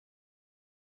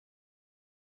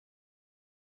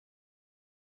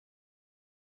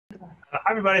Hi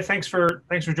everybody, thanks for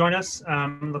joining us.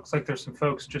 Looks like there's some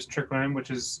folks just trickling in, which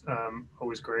is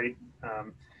always great.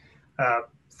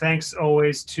 Thanks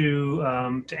always to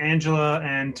Angela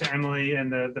and to Emily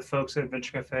and the folks at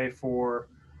Venture Cafe for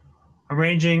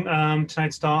arranging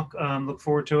tonight's talk. Look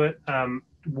forward to it.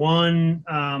 One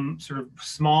sort of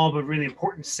small but really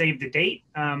important save the date,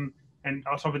 and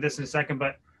I'll talk about this in a second,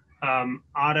 but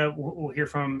Ada, we'll hear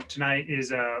from tonight,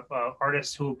 is a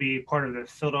artist who will be part of the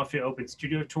Philadelphia Open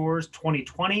Studio Tours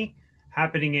 2020,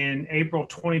 happening in April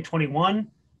 2021.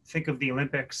 Think of the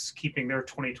Olympics keeping their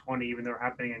 2020, even though they're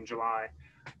happening in July.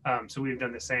 So we've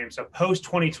done the same. So post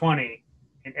 2020,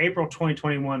 in April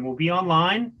 2021, we'll be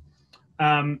online.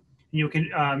 You'll be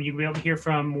able to hear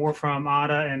more from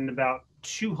Ada and about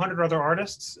 200 other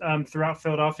artists throughout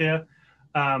Philadelphia.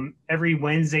 Every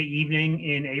Wednesday evening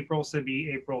in April, so it'll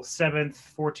be April 7th,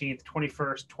 14th,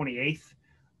 21st,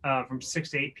 28th, from 6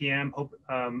 to 8 p.m. Hope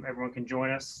everyone can join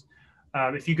us.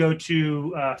 If you go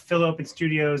to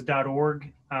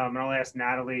philopenstudios.org, and I'll ask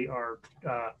Natalie, our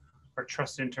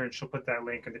trusted intern, she'll put that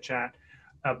link in the chat.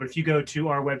 But if you go to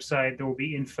our website, there will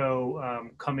be info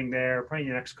coming there probably in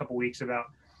the next couple weeks about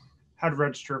how to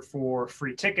register for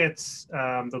free tickets.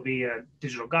 There'll be a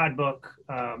digital guidebook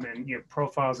and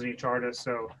profiles in each artist.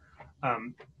 So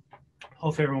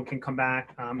hopefully everyone can come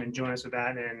back and join us with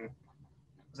that in,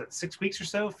 was that 6 weeks or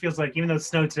so? Feels like, even though it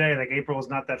snowed today, like April is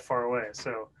not that far away.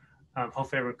 So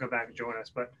hopefully everyone can go back and join us.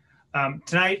 But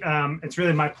tonight, it's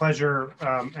really my pleasure,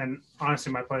 and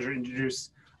honestly my pleasure, to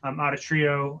introduce Ada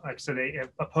Trillo, like I said,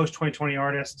 a post-2020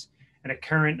 artist and a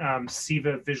current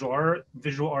CFEVA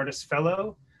visual artist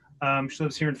fellow. She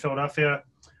lives here in Philadelphia,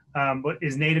 but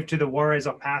is native to the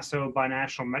Juarez-El Paso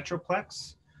binational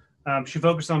metroplex. She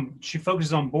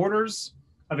focuses on borders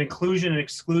of inclusion and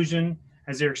exclusion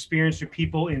as they're experienced through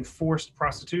people in forced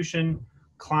prostitution,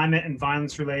 climate and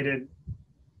violence-related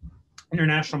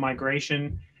international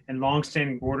migration, and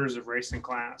longstanding borders of race and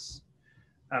class.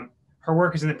 Her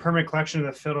work is in the permanent collection of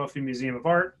the Philadelphia Museum of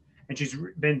Art, and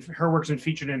her work's been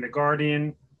featured in The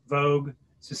Guardian, Vogue,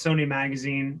 Smithsonian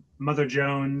Magazine, Mother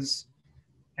Jones,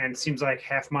 and it seems like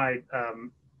half of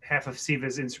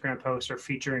CFEVA's Instagram posts are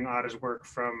featuring Ada's work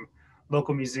from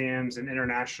local museums and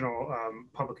international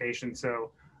publications.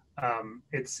 So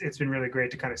it's been really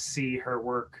great to kind of see her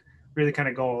work really kind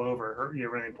of go all over, her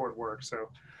really important work. So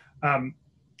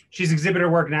she's exhibited her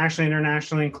work nationally and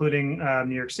internationally, including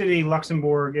New York City,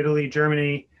 Luxembourg, Italy,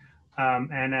 Germany,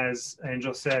 and as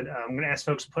Angel said, I'm going to ask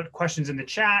folks to put questions in the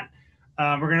chat.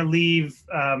 We're going to leave,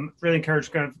 really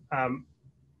encourage we're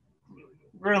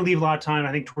going to leave a lot of time,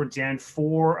 I think, towards the end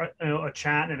for a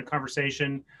chat and a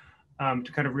conversation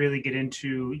to kind of really get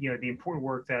into, the important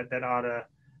work that Ada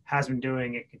has been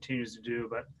doing and continues to do.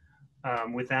 But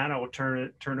with that, I will turn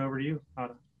it over to you,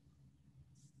 Ada.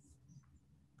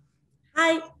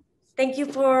 Hi, thank you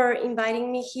for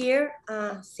inviting me here,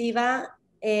 Siva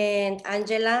and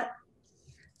Angela.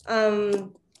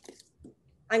 I'm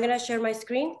going to share my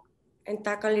screen and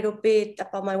talk a little bit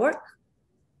about my work.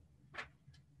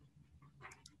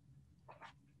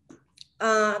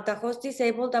 The host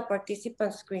disabled the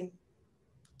participant screen.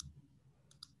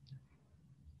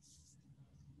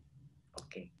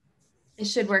 Okay. It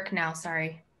should work now,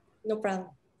 sorry. No problem.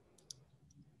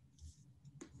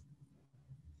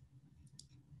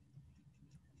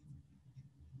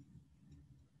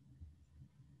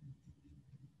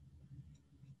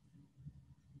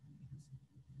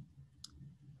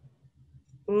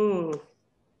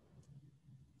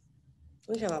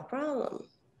 We have a problem.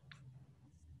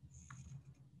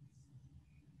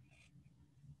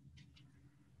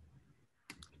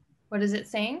 What is it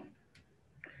saying?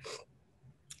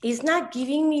 It's not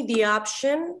giving me the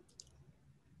option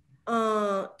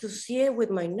to see it with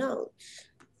my notes.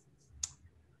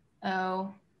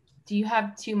 Oh, do you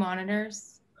have two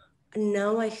monitors?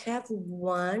 No, I have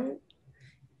one.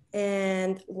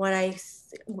 And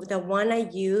the one I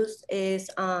use is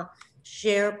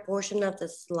share a portion of the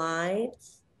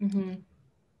slides. Mm-hmm.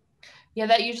 Yeah,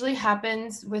 that usually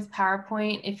happens with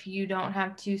PowerPoint if you don't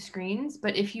have two screens.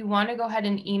 But if you want to go ahead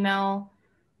and email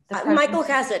the Michael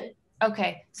has it.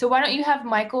 Okay, so why don't you have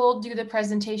Michael do the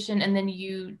presentation and then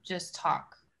you just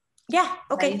talk? Yeah,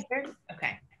 okay.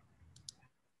 Okay.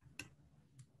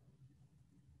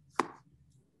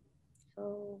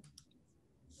 So,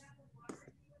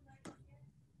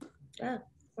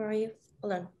 where are you?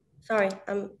 Hold on. Sorry,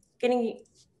 I'm getting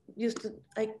used to,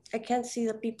 I can't see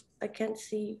the people, I can't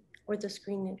see where the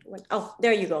screen went. Oh,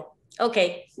 there you go.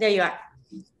 Okay, there you are.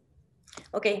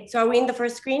 Okay, so are we in the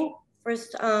first screen?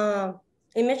 First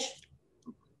image?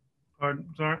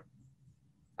 Sorry?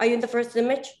 Are you in the first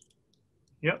image?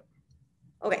 Yep.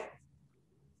 Okay.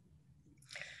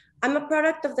 I'm a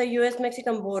product of the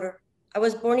US-Mexican border. I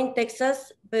was born in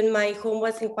Texas, but my home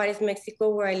was in Juarez, Mexico,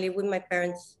 where I live with my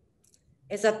parents.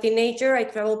 As a teenager, I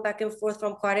traveled back and forth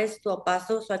from Juarez to El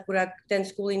Paso so I could attend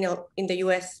school in the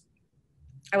US.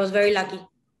 I was very lucky.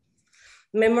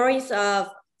 Memories of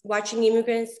watching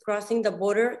immigrants crossing the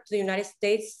border to the United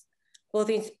States both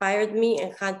inspired me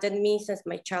and haunted me since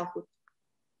my childhood.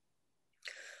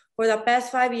 For the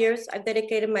past 5 years, I've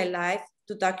dedicated my life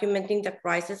to documenting the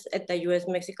crisis at the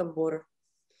US-Mexican border.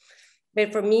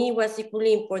 But for me, it was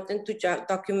equally important to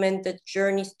document the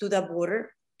journeys to the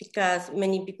border because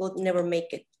many people never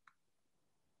make it.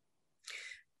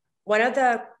 One of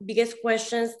the biggest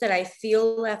questions that I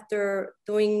feel after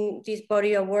doing this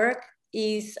body of work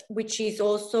is, which is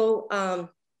also a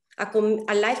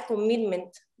life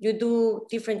commitment. You do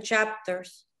different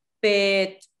chapters,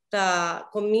 but the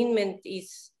commitment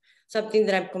is something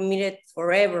that I'm committed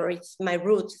forever. It's my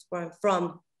roots, it's where I'm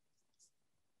from.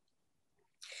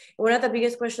 One of the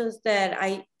biggest questions that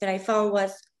I found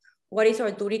was, what is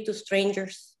our duty to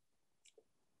strangers?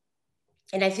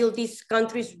 And I feel this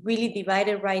country is really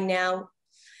divided right now,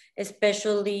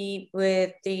 especially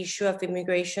with the issue of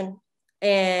immigration.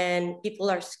 And people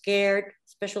are scared,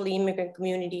 especially immigrant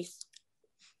communities.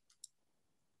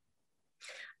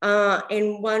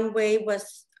 And one way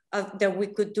was that we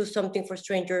could do something for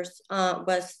strangers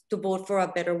was to vote for a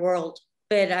better world.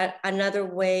 But another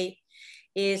way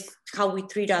is how we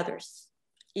treat others,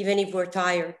 even if we're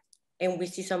tired and we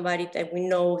see somebody that we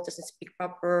know doesn't speak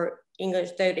proper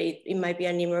English, that it might be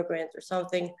an immigrant or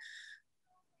something.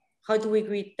 How do we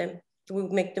greet them? Do we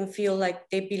make them feel like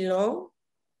they belong,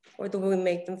 or do we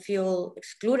make them feel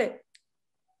excluded?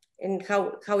 And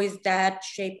how is that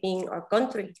shaping our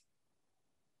country?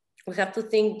 We have to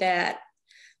think that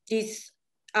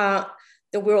that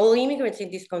we're all immigrants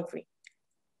in this country.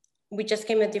 We just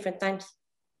came at different times.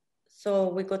 So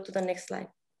we go to the next slide.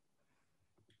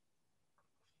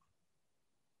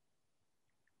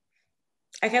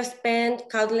 I have spent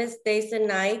countless days and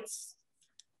nights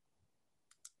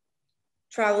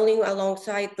traveling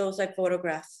alongside those I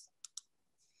photograph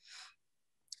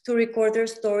to record their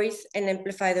stories and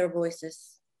amplify their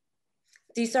voices.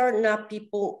 These are not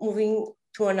people moving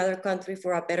to another country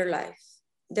for a better life.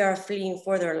 They are fleeing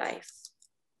for their lives.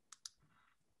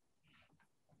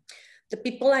 The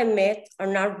people I met are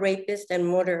not rapists and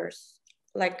murderers,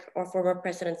 like our former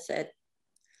president said.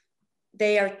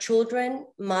 They are children,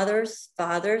 mothers,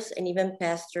 fathers, and even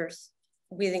pastors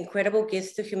with incredible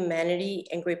gifts to humanity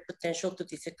and great potential to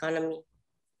this economy.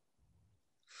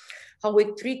 How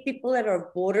we treat people at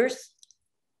our borders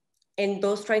and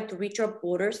those trying to reach our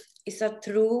borders is a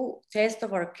true test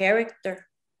of our character,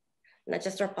 not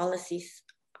just our policies.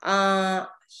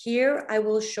 Here I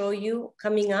will show you,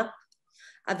 coming up,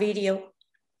 a video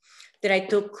that I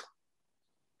took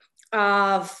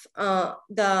of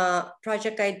the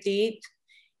project I did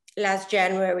last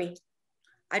January.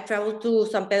 I traveled to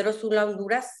San Pedro Sula,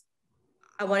 Honduras.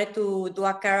 I wanted to do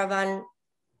a caravan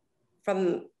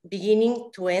from beginning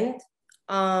to end.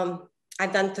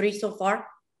 I've done 3 so far.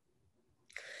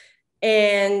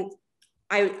 And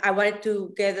I wanted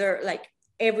to gather like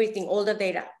everything, all the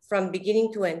data from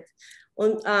beginning to end.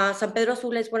 San Pedro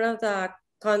Sula is one of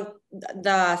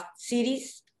the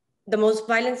cities, the most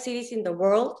violent cities in the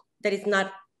world that is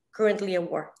not currently at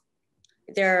war.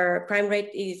 Their crime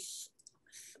rate is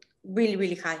really,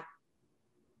 really high.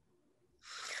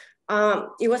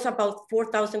 It was about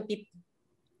 4,000 people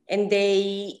and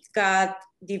they got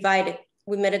divided.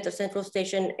 We met at the central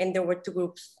station and there were 2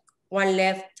 groups. One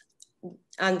left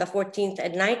on the 14th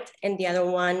at night and the other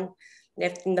one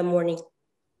left in the morning,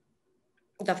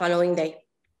 the following day.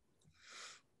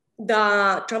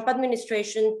 The Trump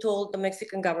administration told the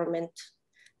Mexican government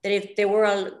that if they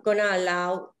were gonna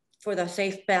allow for the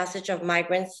safe passage of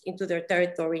migrants into their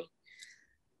territory,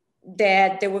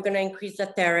 that they were gonna increase the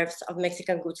tariffs of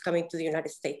Mexican goods coming to the United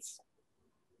States.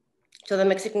 So the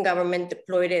Mexican government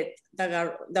deployed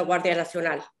the Guardia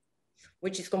Nacional,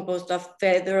 which is composed of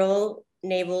federal,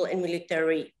 naval, and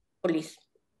military police,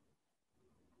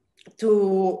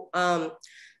 to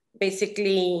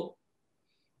basically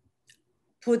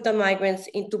put the migrants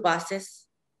into buses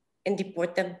and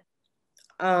deport them,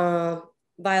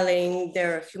 violating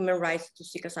their human rights to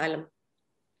seek asylum.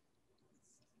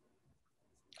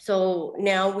 So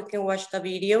now we can watch the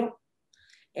video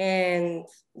and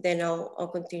then I'll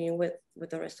continue with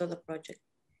the rest of the project.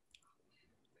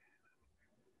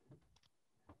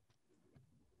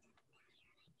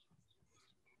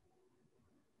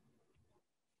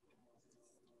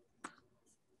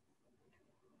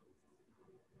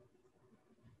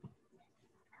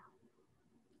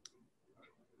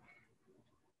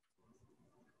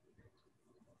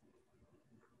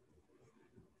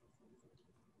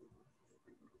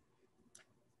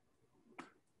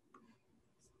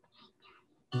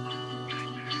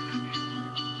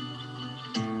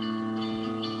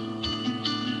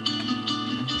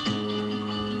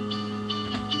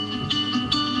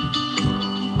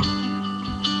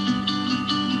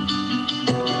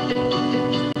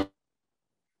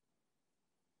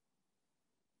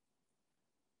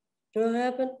 What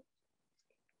happened?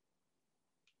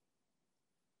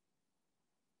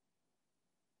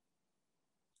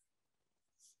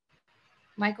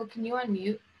 Michael, can you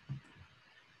unmute?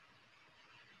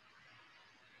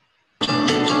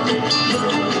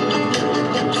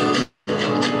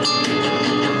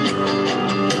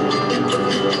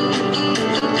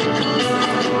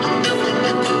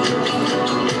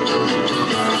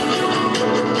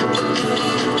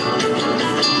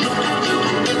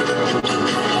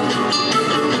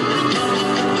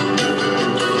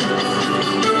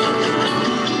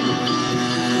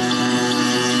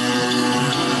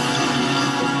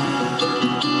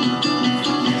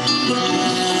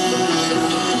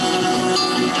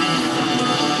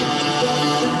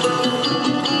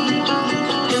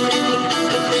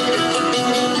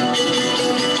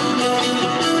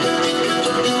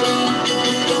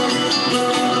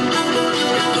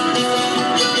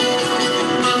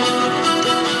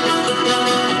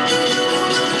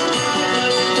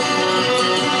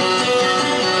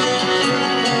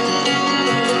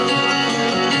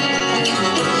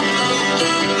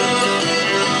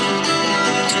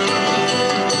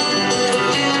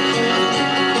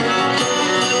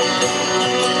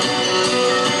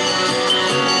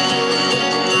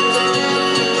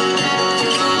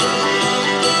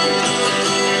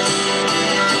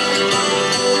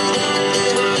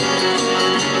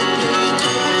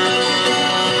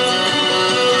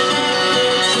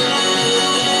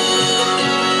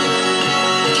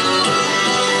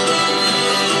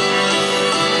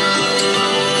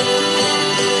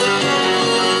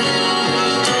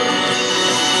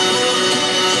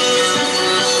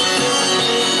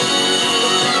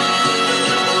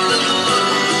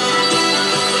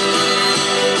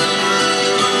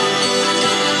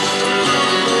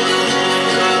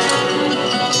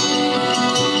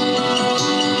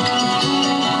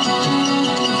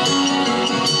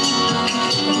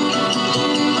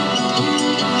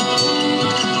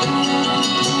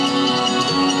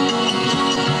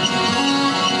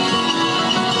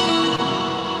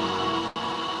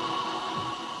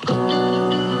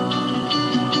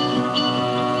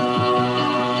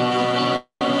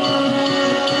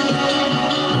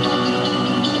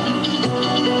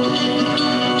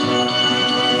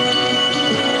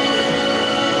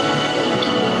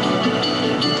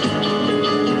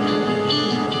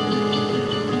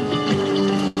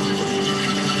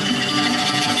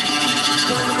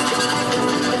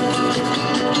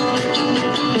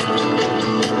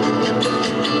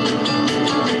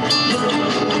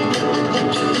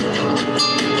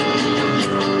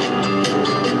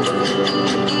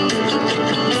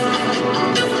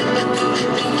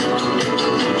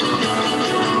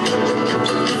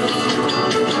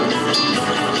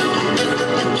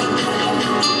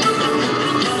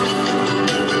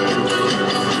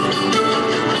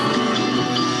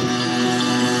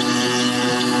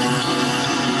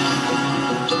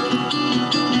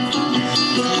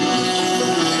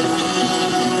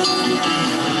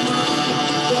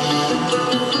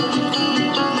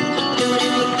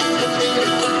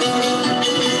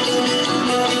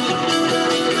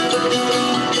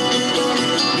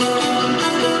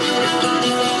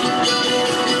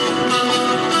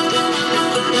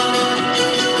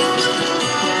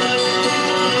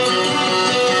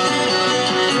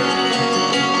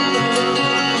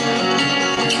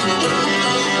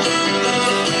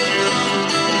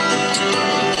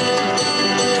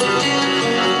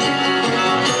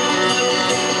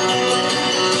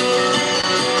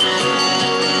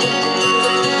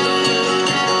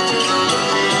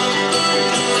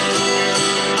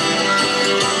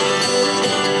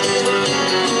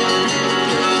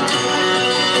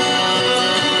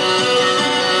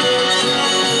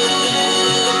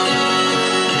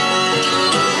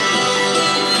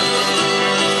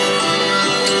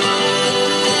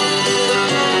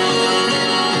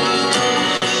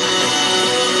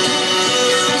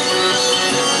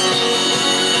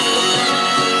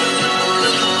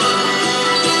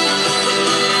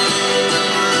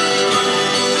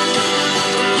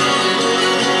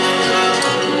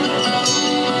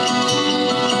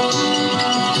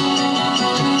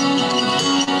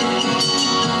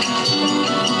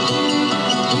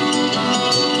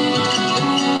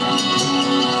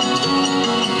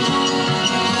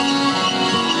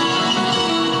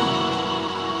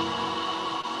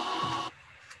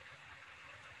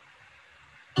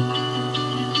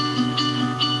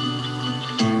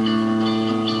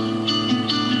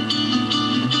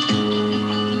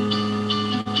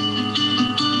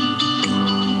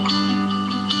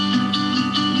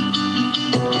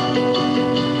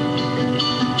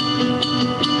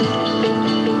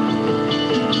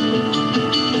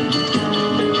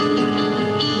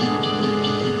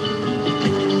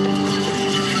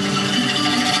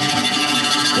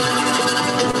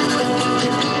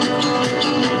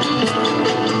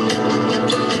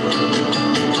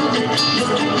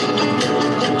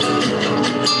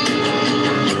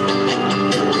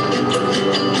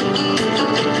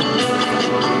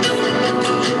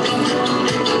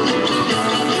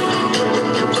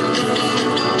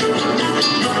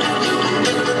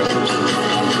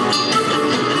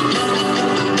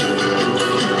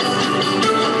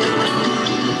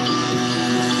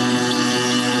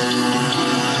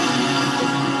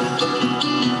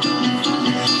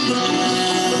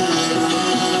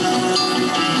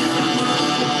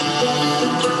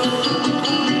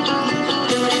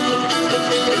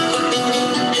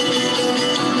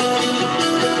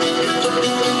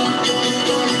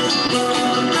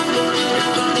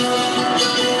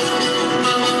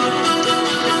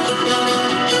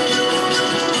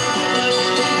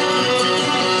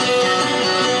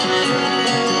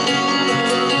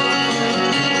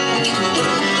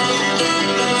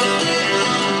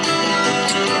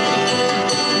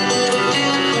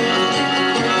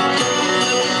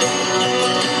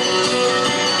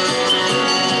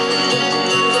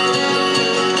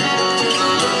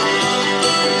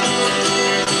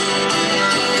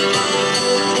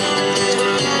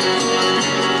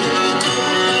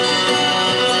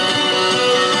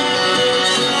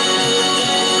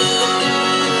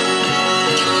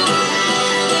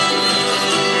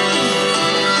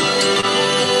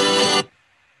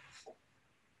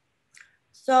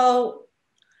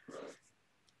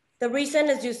 The reason,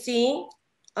 as you see,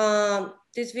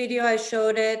 this video, I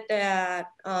showed it at,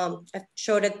 I've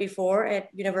showed it before at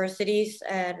universities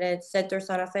at Center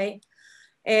Santa Fe.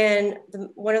 And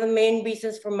one of the main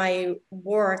reasons for my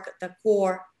work, the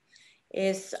core,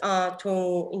 is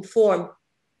to inform.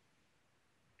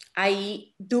 I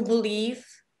do believe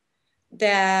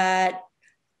that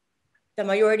the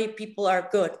majority of people are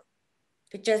good.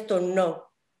 They just don't know.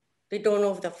 They don't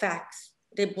know the facts.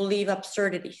 They believe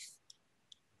absurdities.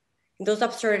 And those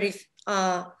absurdities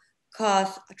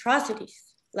cause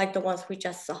atrocities like the ones we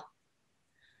just saw.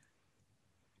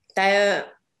 The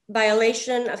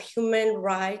violation of human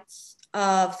rights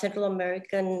of Central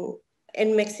American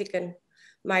and Mexican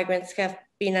migrants have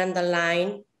been on the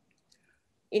line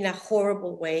in a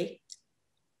horrible way.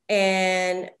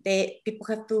 And people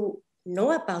have to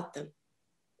know about them.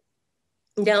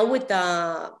 Now with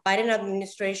the Biden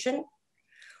administration,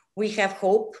 we have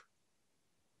hope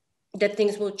that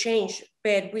things will change,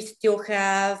 but we still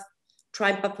have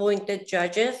Trump-appointed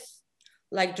judges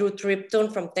like Drew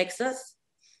Tripton from Texas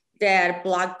that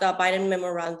blocked the Biden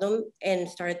memorandum and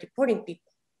started deporting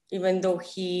people, even though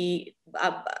he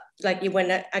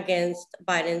went against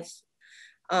Biden's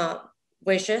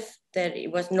wishes that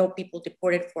it was no people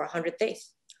deported for 100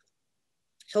 days.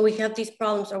 So we have these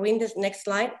problems. Are we in this next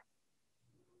slide?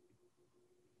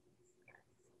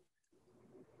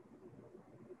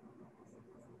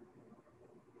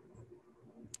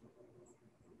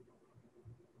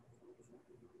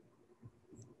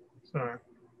 Sorry.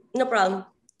 No problem.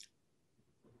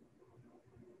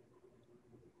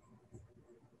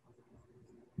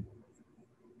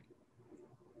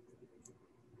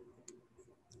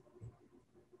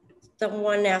 The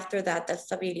one after that, that's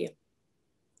the video.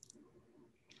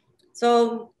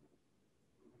 So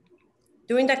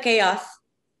during the chaos,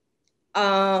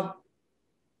 that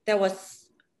was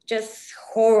just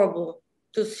horrible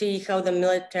to see how the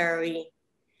military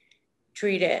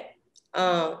treated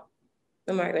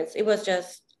the migrants. It was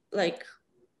just like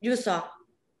you saw.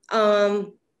 There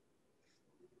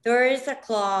is a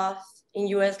clause in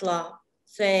US law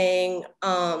saying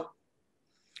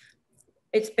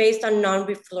it's based on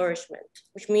non-reflourishment,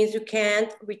 which means you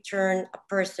can't return a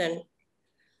person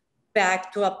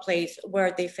back to a place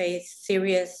where they face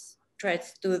serious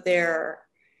threats to their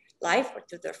life or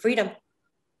to their freedom.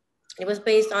 It was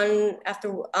based on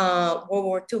after World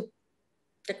War II.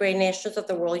 The great nations of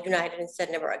the world united and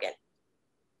said never again.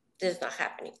 This is not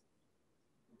happening.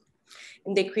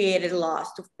 And they created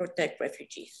laws to protect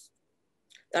refugees.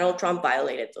 Donald Trump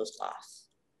violated those laws.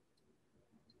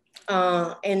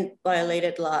 And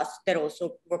violated laws that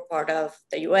also were part of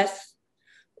the US,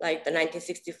 like the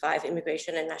 1965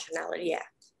 Immigration and Nationality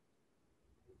Act.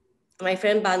 My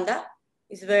friend Banda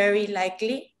is very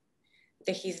likely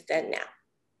that he's dead now.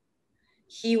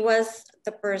 He was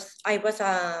the person, I was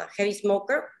a heavy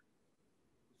smoker,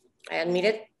 I admit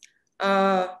it.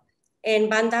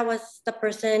 And Banda was the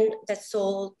person that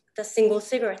sold the single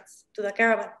cigarettes to the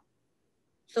caravan.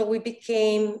 So we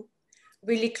became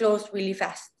really close really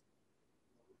fast.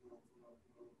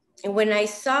 And when I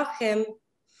saw him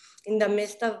in the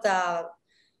midst of the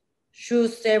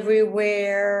shoes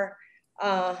everywhere,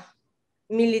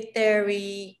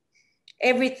 military,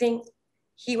 everything,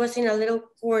 he was in a little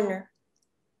corner,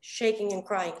 shaking and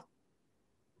crying.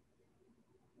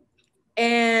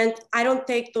 And I don't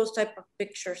take those type of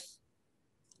pictures,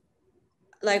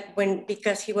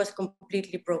 because he was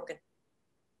completely broken.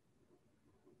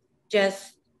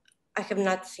 Just, I have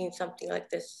not seen something like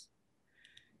this,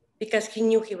 because he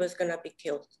knew he was gonna be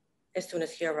killed as soon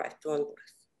as he arrived to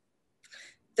Honduras.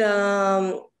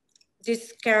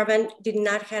 This caravan did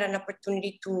not have an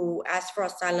opportunity to ask for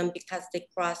asylum because they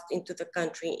crossed into the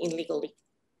country illegally.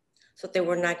 So they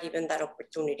were not given that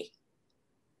opportunity.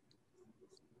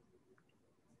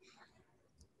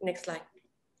 Next slide.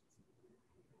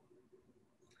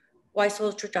 Why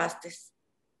social justice?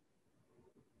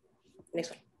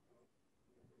 Next one.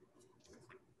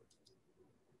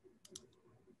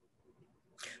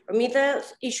 For me, the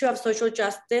issue of social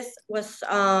justice was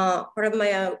part of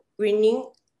my upbringing,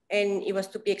 and it was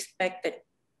to be expected.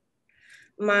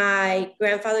 My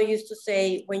grandfather used to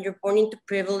say, when you're born into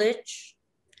privilege,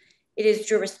 it is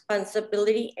your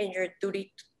responsibility and your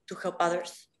duty to help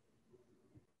others.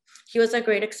 He was a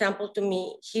great example to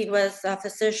me. He was a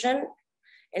physician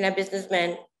and a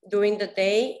businessman. During the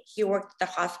day, he worked at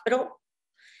the hospital,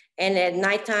 and at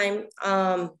nighttime,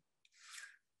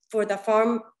 for the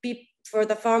farm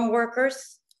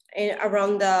workers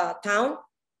around the town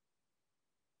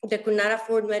that could not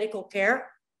afford medical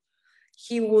care,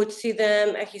 he would see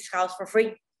them at his house for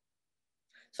free.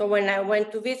 So when I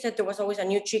went to visit, there was always a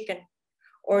new chicken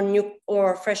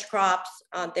or fresh crops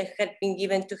that had been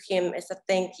given to him as a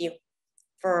thank you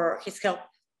for his help.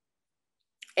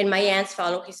 And my aunts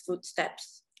followed his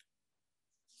footsteps.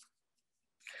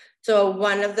 So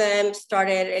one of them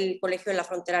started El Colegio de la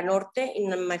Frontera Norte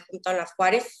in my hometown of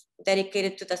Juarez,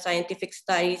 dedicated to the scientific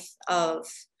studies of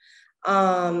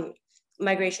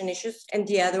migration issues. And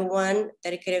the other one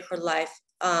dedicated her life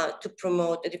to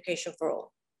promote education for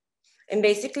all. And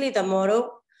basically the motto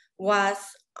was,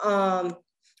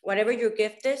 whatever your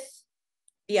gift is,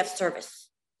 be of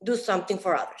service. Do something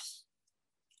for others.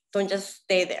 Don't just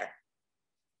stay there.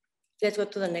 Let's go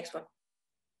to the next one.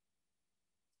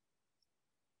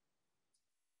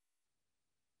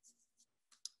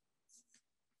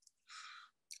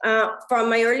 From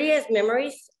my earliest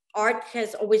memories, art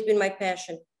has always been my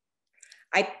passion.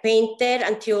 I painted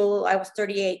until I was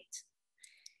 38.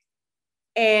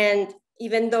 And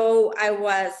even though I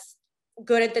was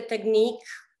good at the technique,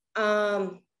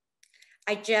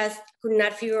 I just could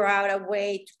not figure out a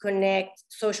way to connect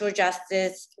social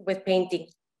justice with painting.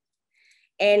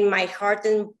 And my heart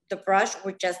and the brush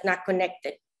were just not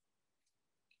connected.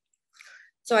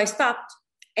 So I stopped.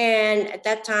 And at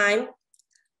that time,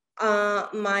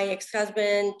 my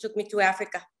ex-husband took me to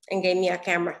Africa and gave me a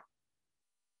camera.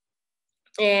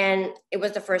 And it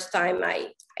was the first time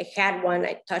I had one,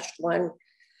 I touched one,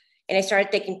 and I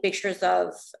started taking pictures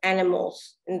of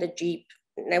animals in the Jeep,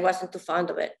 and I wasn't too fond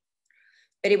of it.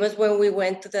 But it was when we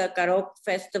went to the Karok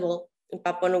Festival in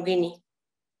Papua New Guinea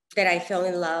that I fell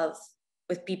in love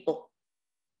with people.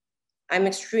 I'm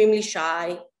extremely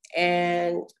shy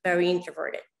and very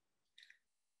introverted.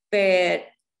 But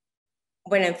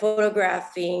when I'm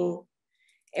photographing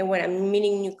and when I'm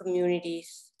meeting new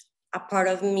communities, a part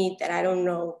of me that I don't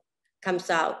know comes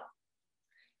out.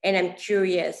 And I'm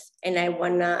curious and I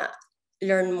wanna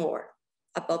learn more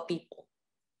about people.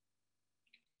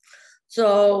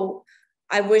 So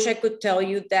I wish I could tell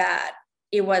you that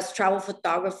it was travel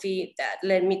photography that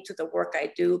led me to the work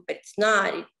I do, but it's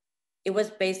not. It was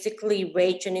basically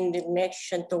rage and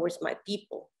indignation towards my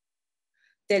people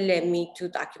that led me to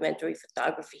documentary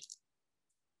photography.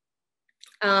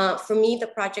 For me, the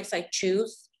projects I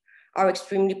choose are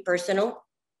extremely personal.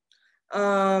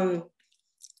 I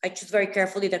choose very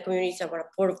carefully the communities I want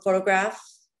to photograph.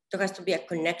 There has to be a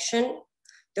connection.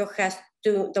 The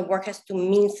work has to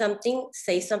mean something,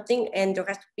 say something, and there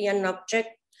has to be an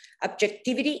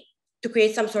objectivity to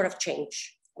create some sort of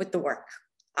change with the work.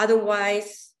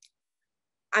 Otherwise,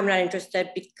 I'm not interested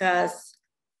because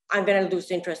I'm gonna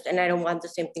lose interest and I don't want the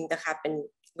same thing that happened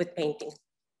with painting.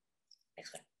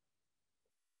 Next one.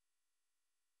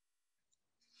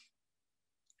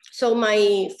 So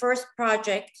my first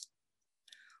project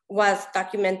was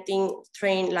documenting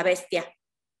train La Bestia.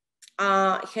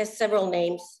 It has several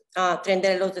names, Tren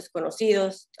de los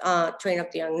Desconocidos, Train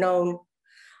of the Unknown.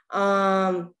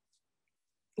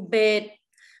 But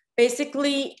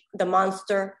basically the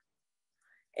monster,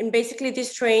 and basically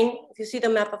this train, if you see the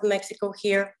map of Mexico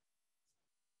here,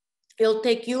 it'll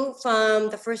take you from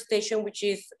the first station, which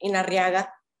is in Arriaga,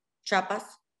 Chiapas,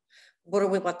 border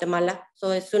with Guatemala. So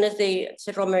as soon as the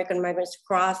Central American migrants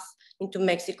cross into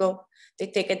Mexico, they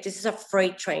take it. This is a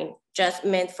freight train, just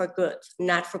meant for goods,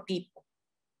 not for people,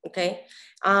 okay?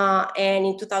 And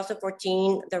in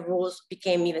 2014, the rules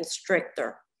became even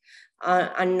stricter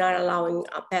on not allowing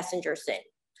passengers in.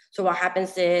 So what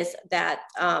happens is that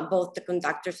both the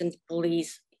conductors and the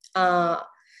police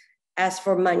ask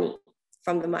for money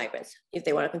from the migrants if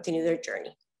they want to continue their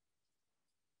journey.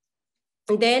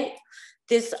 And then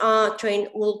this train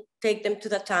will take them to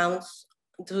the towns,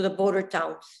 to the border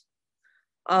towns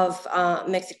of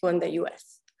Mexico and the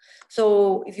US.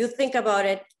 So if you think about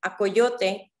it, a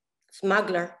coyote,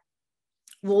 smuggler,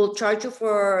 will charge you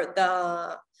for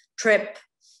the trip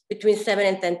between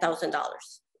 $7,000 and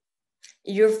 $10,000.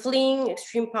 You're fleeing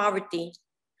extreme poverty,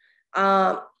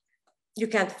 you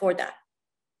can't afford that.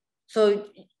 So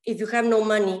if you have no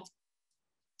money,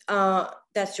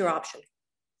 that's your option.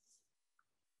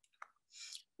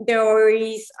 There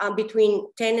is between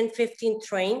 10 and 15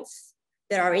 trains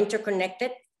that are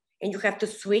interconnected, and you have to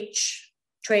switch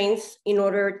trains in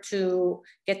order to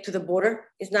get to the border.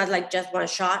 It's not like just one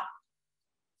shot.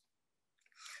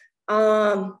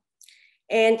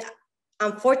 And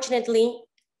unfortunately,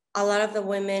 a lot of the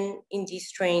women in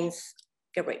these trains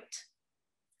get raped.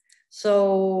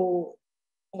 So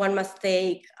one must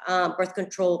take birth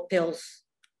control pills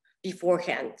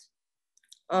beforehand,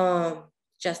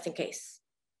 just in case.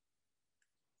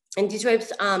 And these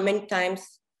rapes many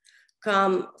times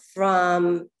come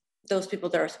from those people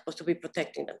that are supposed to be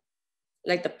protecting them,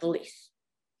 like the police.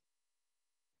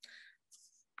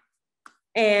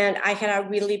 And I had a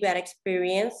really bad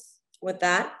experience with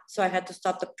that. So I had to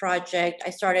stop the project. I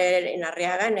started in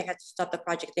Arriaga and I had to stop the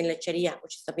project in Lecheria,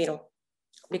 which is the middle,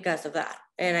 because of that.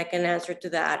 And I can answer to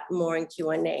that more in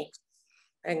Q&A.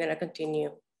 I'm gonna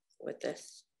continue with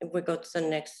this. If we go to the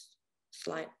next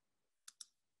slide.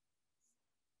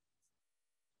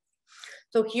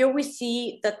 So here we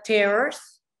see the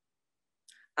terrors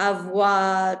of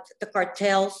what the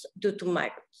cartels do to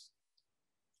migrants.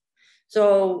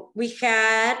 So we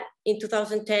had in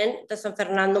 2010, the San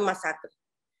Fernando massacre,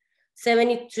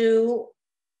 72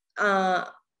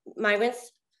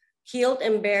 migrants killed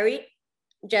and buried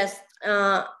just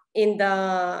in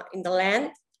the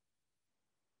land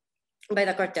by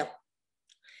the cartel.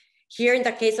 Here in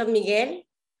the case of Miguel,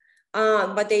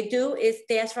 what they do is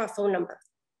they ask for a phone number.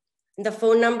 And the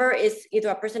phone number is either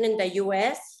a person in the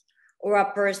US or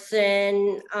a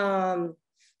person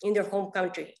in their home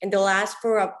country. And they'll ask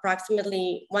for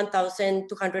approximately $1,250.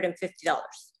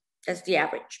 That's the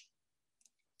average.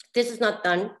 This is not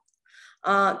done.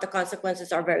 The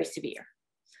consequences are very severe.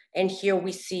 And here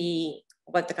we see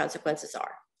what the consequences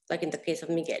are. Like in the case of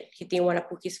Miguel, he didn't want to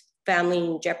put his family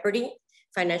in jeopardy,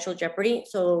 financial jeopardy.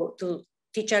 So to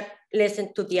teach a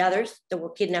lesson to the others that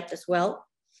were kidnapped as well,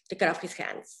 to cut off his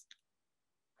hands.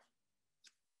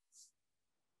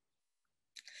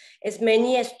 As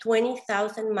many as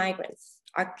 20,000 migrants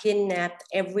are kidnapped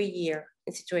every year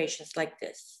in situations like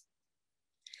this.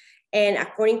 And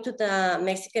according to the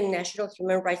Mexican National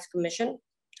Human Rights Commission,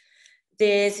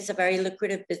 this is a very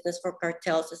lucrative business for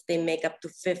cartels as they make up to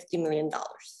 $50 million.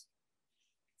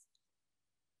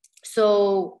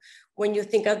 So when you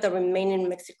think of the Remain in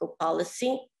Mexico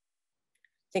policy,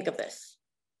 think of this.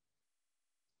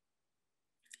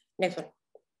 Next one.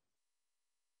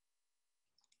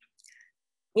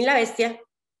 In La Bestia,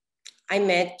 I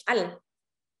met Alan,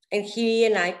 and he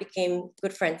and I became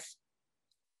good friends.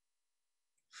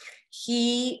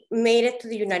 He made it to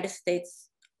the United States.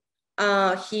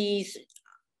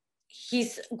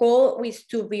 His goal was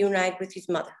to reunite with his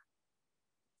mother.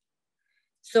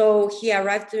 So he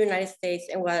arrived to the United States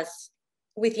and was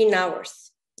within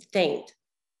hours detained,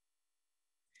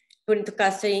 put into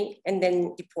custody, and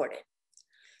then deported.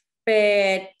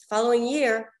 But following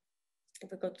year,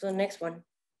 if we go to the next one,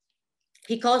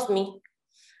 he calls me,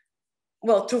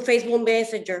 well, through Facebook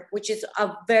Messenger, which is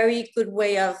a very good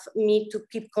way of me to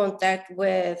keep contact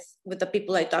with the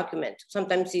people I document.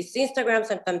 Sometimes it's Instagram,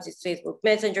 sometimes it's Facebook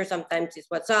Messenger, sometimes it's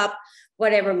WhatsApp,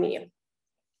 whatever medium.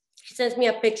 He sends me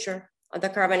a picture of the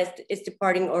caravan is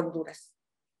departing Honduras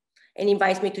and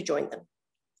invites me to join them.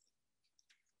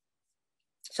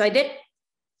 So I did.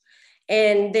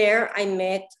 And there I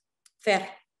met Fer.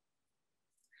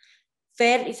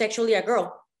 Fer is actually a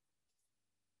girl.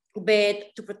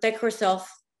 But to protect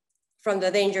herself from the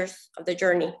dangers of the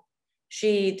journey,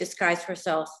 she disguised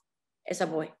herself as a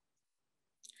boy.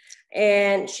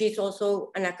 And she's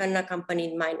also an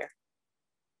unaccompanied minor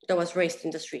that was raised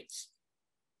in the streets.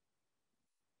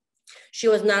 She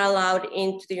was not allowed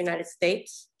into the United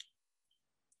States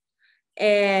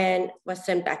and was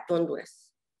sent back to Honduras.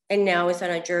 And now is on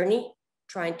a journey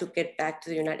trying to get back to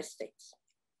the United States.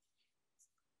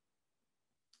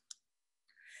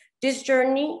 This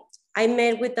journey, I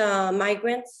met with the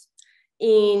migrants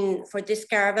for this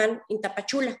caravan in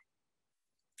Tapachula.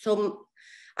 So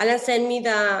Alan sent me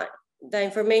the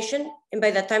information, and by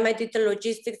the time I did the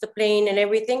logistics, the plane and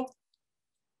everything,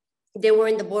 they were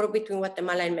in the border between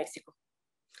Guatemala and Mexico.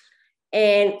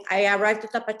 And I arrived to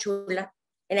Tapachula,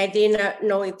 and I didn't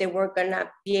know if they were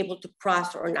gonna be able to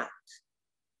cross or not.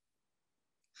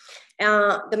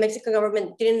 The Mexican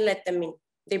government didn't let them in.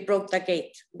 They broke the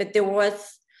gate, but there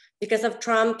was, because of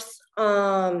Trump's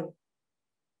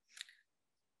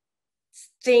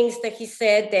things that he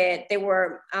said that they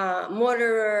were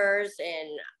murderers and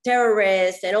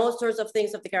terrorists and all sorts of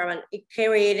things of the caravan. It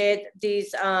created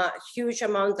this huge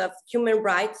amount of human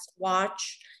rights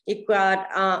watch. It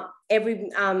got every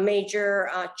major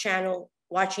channel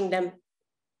watching them.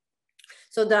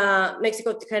 So the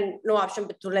Mexico had no option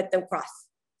but to let them cross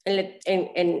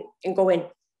and go in.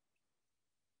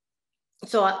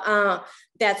 So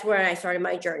that's where I started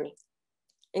my journey,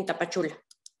 in Tapachula.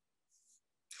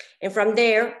 And from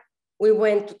there, we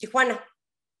went to Tijuana.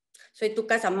 So it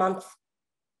took us a month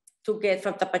to get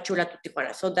from Tapachula to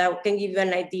Tijuana. So that can give you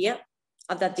an idea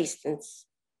of the distance.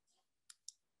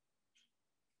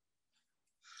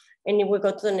 And if we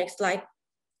go to the next slide.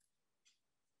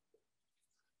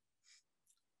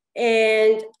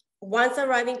 And once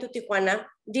arriving to Tijuana,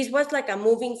 this was like a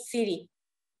moving city.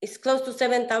 It's close to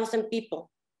 7,000 people.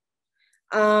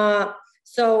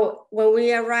 So when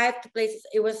we arrived to places,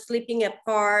 it was sleeping at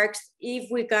parks.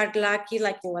 If we got lucky,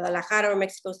 like in Guadalajara or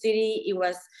Mexico City, it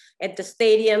was at the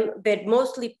stadium, but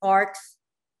mostly parks.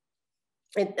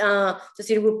 And the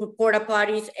city would put porta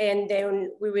potties, and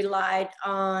then we relied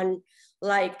on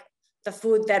like the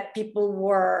food that people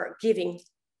were giving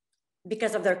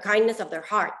because of their kindness of their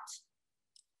hearts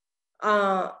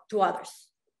to others.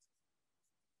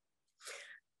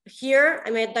 Here,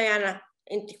 I met Diana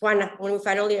in Tijuana when we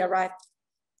finally arrived.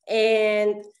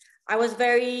 And I was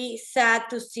very sad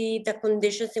to see the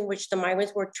conditions in which the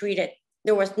migrants were treated.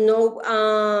 There was no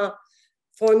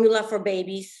formula for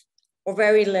babies, or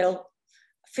very little.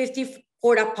 50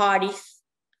 porta potties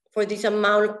for this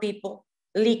amount of people,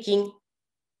 leaking,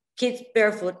 kids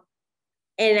barefoot.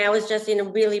 And I was just in a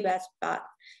really bad spot.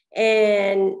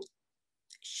 And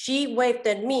she waved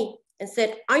at me and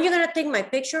said, "Are you gonna take my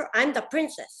picture? I'm the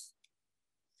princess."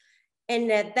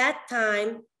 And at that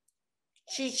time,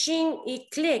 it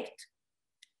clicked.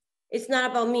 It's not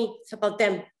about me, it's about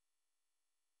them.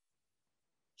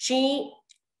 She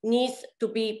needs to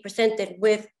be presented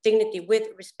with dignity, with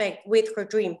respect, with her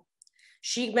dream.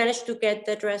 She managed to get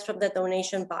the dress from the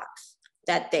donation box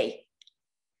that day.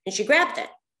 And she grabbed it.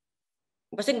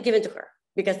 It wasn't given to her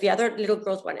because the other little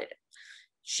girls wanted it.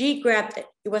 She grabbed it.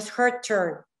 It was her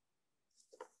turn.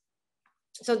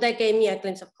 So that gave me a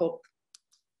glimpse of hope.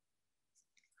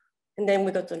 And then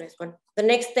we go to the next one. The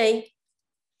next day,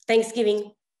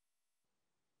 Thanksgiving,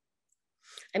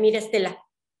 I meet Estela.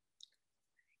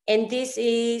 And this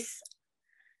is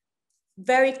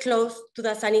very close to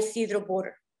the San Isidro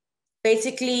border.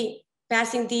 Basically,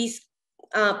 passing these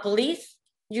police,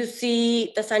 you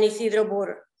see the San Isidro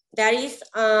border. That is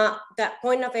the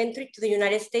point of entry to the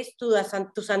United States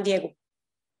to San Diego.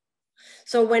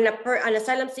 So when an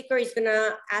asylum seeker is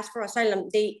gonna ask for asylum,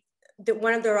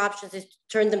 one of their options is to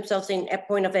turn themselves in a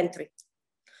point of entry.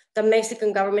 The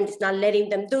Mexican government is not letting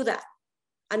them do that.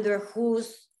 Under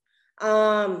who's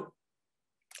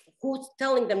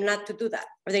telling them not to do that?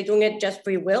 Are they doing it just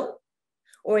free will?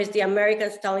 Or is the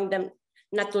Americans telling them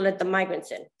not to let the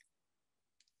migrants in?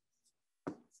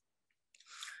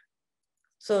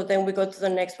 So then we go to the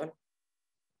next one.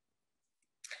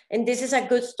 And this is a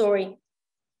good story,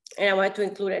 and I wanted to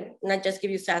include it, not just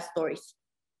give you sad stories.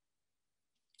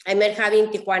 I met Javi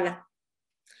in Tijuana.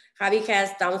 Javi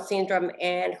has Down syndrome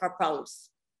and heart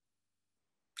problems.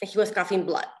 And he was coughing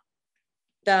blood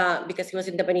because he was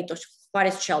in the Benito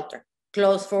Juarez shelter,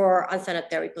 closed for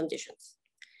unsanitary conditions.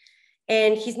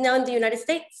 And he's now in the United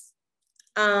States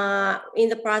in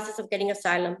the process of getting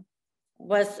asylum.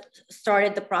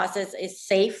 The process is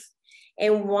safe,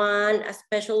 and won a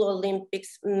Special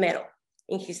Olympics medal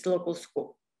in his local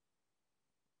school.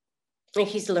 And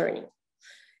he's learning,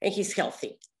 and he's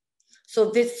healthy. So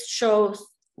this shows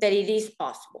that it is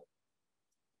possible.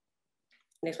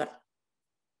 Next one.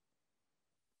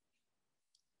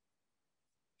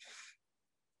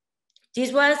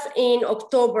 This was in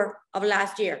October of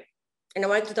last year, and I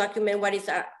wanted to document what is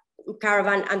a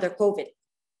caravan under COVID.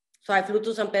 So I flew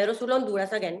to San Pedro Sula,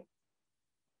 Honduras again,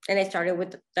 and I started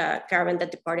with the caravan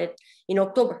that departed in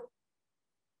October.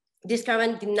 This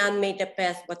caravan did not make it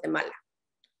past Guatemala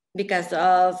because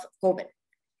of COVID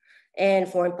and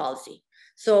foreign policy.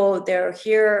 So they're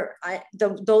here,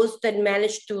 those that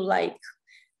managed to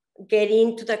get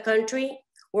into the country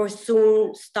were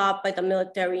soon stopped by the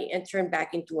military and turned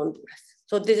back into Honduras.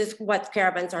 So this is what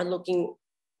caravans are looking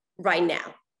right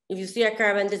now. If you see a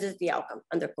caravan, this is the outcome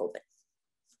under COVID.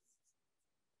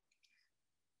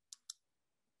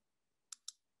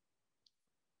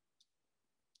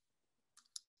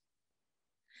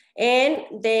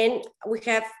 And then we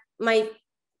have my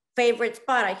favorite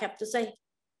spot, I have to say,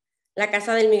 La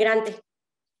Casa del Migrante.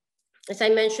 As I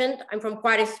mentioned, I'm from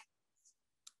Juarez.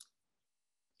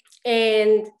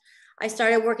 And I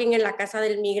started working in La Casa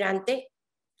del Migrante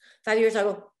 5 years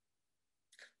ago.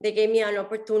 They gave me an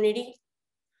opportunity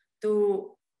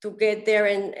to get there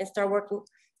and start working.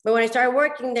 But when I started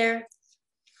working there,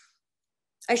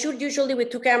 I shoot usually with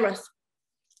 2 cameras.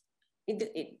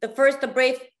 The first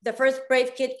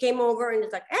brave kid came over and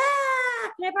it's like,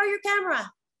 can I borrow your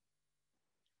camera?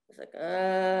 I was like,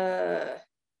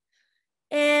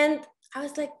 and I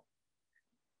was like,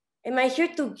 am I here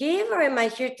to give or am I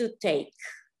here to take?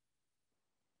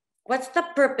 What's the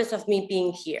purpose of me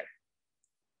being here?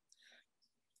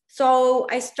 So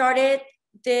I started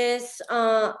this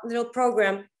little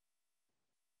program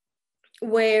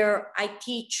where I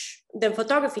teach them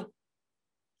photography,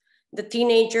 the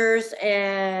teenagers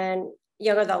and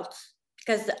young adults,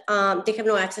 because they have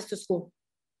no access to school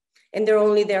and they're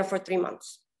only there for 3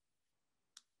 months.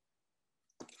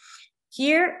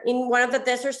 Here in one of the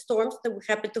desert storms that we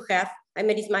happened to have, I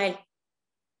met Ismael.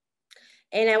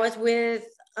 And I was with,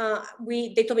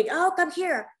 they told me, oh, come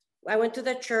here. I went to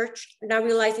the church, now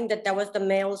realizing that that was the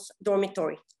male's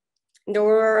dormitory. There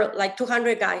were like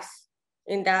 200 guys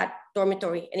in that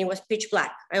dormitory, and it was pitch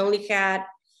black. I only had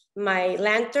my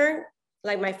lantern,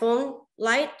 like my phone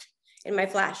light, and my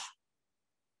flash.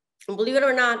 And believe it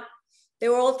or not, they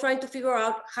were all trying to figure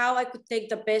out how I could take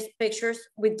the best pictures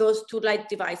with those two light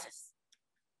devices.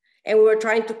 And we were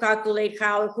trying to calculate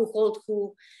how, who hold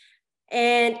who.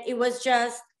 And it was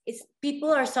just,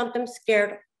 people are sometimes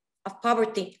scared of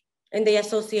poverty, and they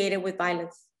associate it with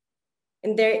violence.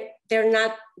 And they're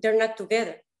not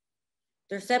together.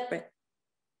 They're separate.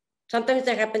 Sometimes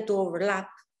they happen to overlap,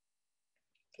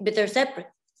 but they're separate.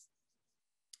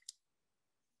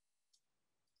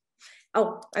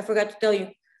 Oh, I forgot to tell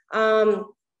you.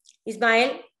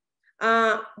 Ismael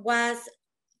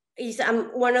is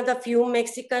one of the few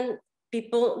Mexican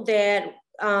people that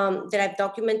I've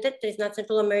documented that is not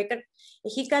Central American.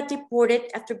 He got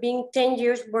deported after being 10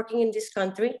 years working in this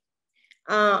country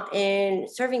and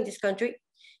serving this country.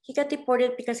 He got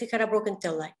deported because he had a broken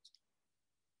tail light.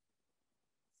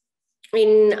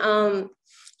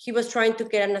 He was trying to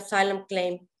get an asylum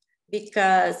claim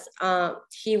because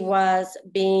he was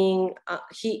being,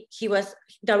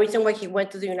 the reason why he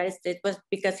went to the United States was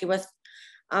because he was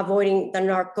avoiding the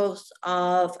narcos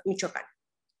of Michoacan.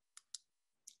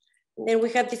 And then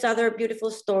we have this other beautiful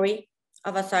story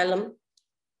of asylum,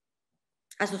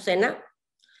 Azucena,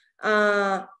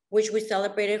 which we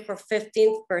celebrated her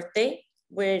 15th birthday,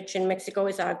 which in Mexico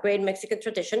is a great Mexican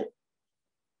tradition.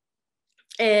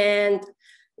 And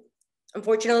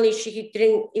unfortunately,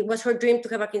 it was her dream to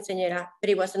have a quinceañera, but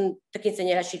it wasn't the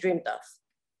quinceañera she dreamed of.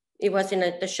 It was in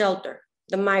the shelter.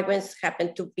 The migrants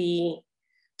happened to be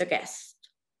the guests.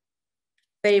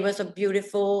 But it was a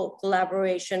beautiful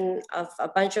collaboration of a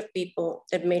bunch of people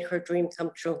that made her dream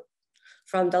come true.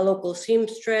 From the local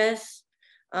seamstress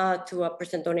to a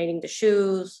person donating the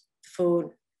shoes,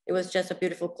 food. It was just a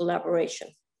beautiful collaboration.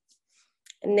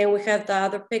 And then we have the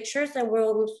other pictures, and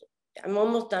I'm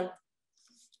almost done.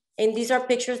 And these are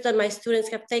pictures that my students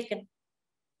have taken.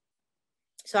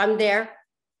 So I'm there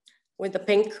with the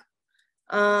pink.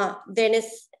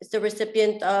 Dennis is the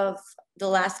recipient of the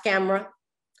last camera,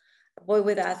 a boy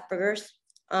with Asperger's,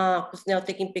 who's now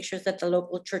taking pictures at the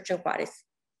local church in Juarez.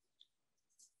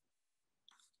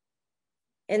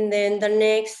 And then the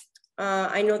next,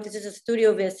 I know this is a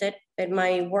studio visit, but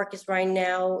my work is right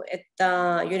now at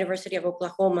the University of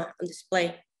Oklahoma on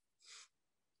display.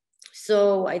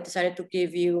 So I decided to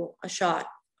give you a shot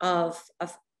of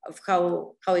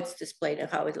how it's displayed and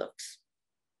how it looks.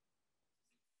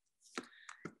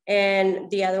 And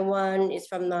the other one is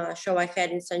from the show I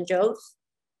had in San Joe's.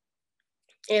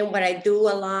 And what I do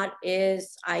a lot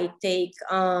is I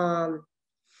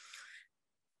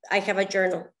have a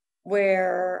journal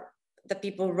where the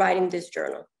people write in this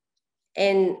journal.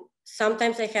 And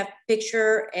sometimes I have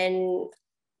picture and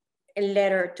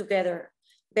letter together,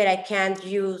 but I can't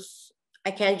use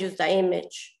the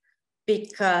image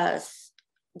because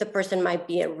the person might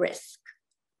be at risk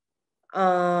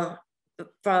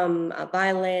from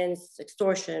violence,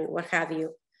 extortion, what have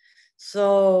you.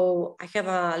 So I have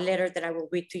a letter that I will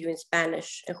read to you in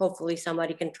Spanish, and hopefully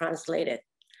somebody can translate it.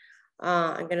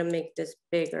 I'm gonna make this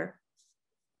bigger.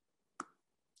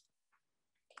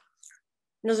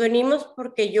 Nos venimos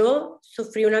porque yo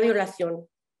sufrí una violación.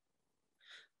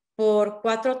 Por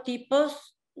 4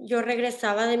 tipos, yo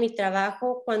regresaba de mi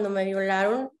trabajo cuando me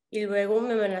violaron y luego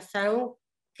me amenazaron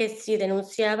que si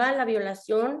denunciaba la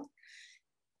violación,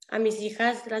 a mis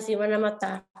hijas las iban a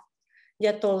matar y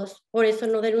a todos. Por eso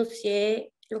no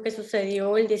denuncié lo que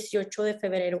sucedió el 18 de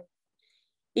febrero.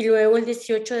 Y luego el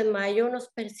 18 de mayo nos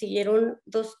persiguieron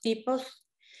 2 tipos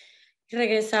y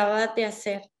regresaba de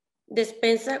hacer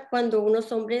despensa cuando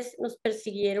unos hombres nos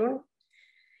persiguieron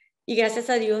y gracias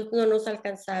a Dios no nos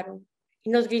alcanzaron. Y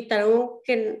nos gritaron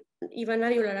que iban a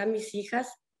violar a mis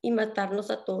hijas y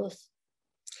matarnos a todos.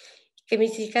 Que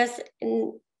mis hijas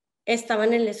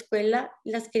estaban en la escuela,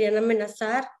 las querían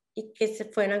amenazar y que se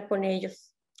fueran con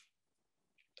ellos.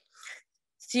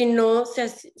 Si no,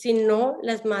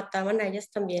 las mataban a ellas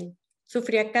también.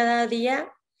 Sufría cada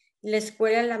día la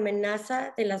escuela la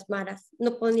amenaza de las maras.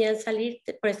 No podían salir,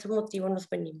 por ese motivo nos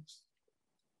venimos.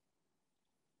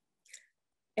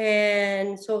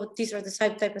 And so these are the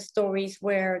type of stories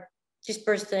where this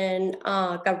person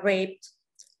got raped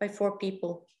by 4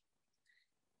 people.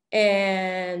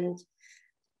 And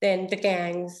then the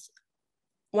gangs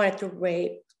wanted to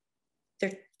rape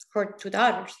her 2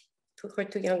 daughters, her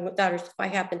 2 young daughters, who I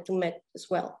happened to meet as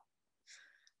well.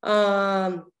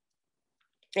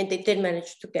 And they did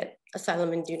manage to get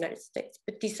asylum in the United States.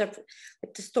 But these are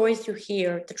like the stories you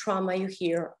hear, the trauma you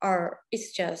hear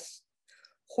it's just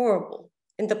horrible.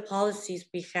 And the policies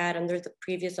we had under the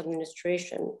previous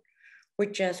administration were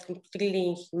just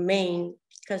completely inhumane,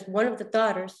 because one of the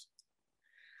daughters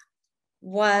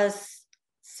was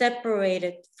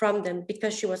separated from them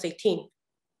because she was 18.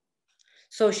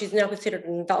 So she's now considered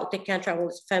an adult. They can't travel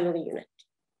as a family unit.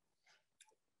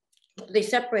 They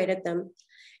separated them,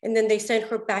 and then they sent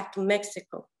her back to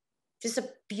Mexico. She's a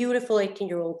beautiful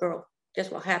 18-year-old girl.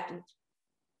 Guess what happened?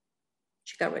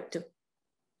 She got raped too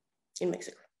in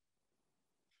Mexico.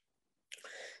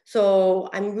 So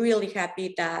I'm really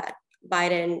happy that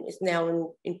Biden is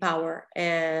now in power,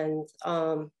 and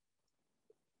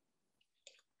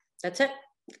that's it.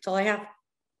 That's all I have.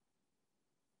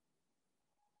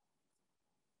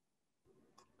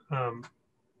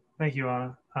 Thank you,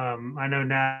 Ana. I know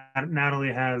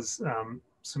Natalie has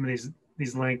some of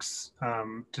these links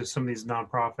to some of these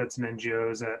nonprofits and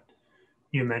NGOs that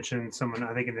you mentioned. Someone,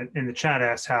 I think, in the chat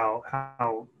asked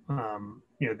how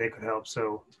they could help.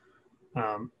 So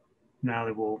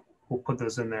Natalie will put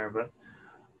those in there. But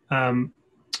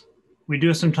we do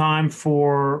have some time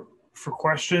for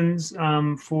questions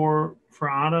for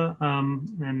Ada,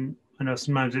 and I know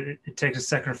sometimes it takes a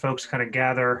second for folks to kind of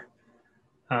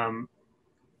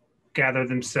gather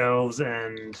themselves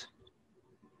and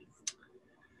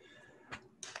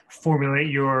formulate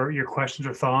your questions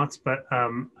or thoughts. But I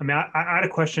mean, I had a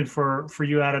question for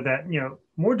you, Ada, that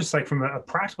more just like from a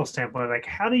practical standpoint, like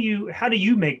how do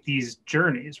you make these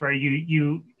journeys, right?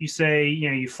 You say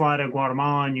you fly to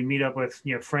Guatemala and you meet up with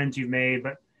friends you've made,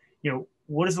 but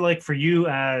what is it like for you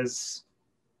as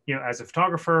as a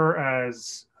photographer,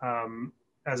 as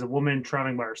a woman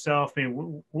traveling by herself? I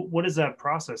mean, what is that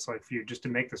process like for you just to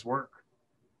make this work?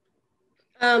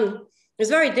 It's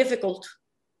very difficult.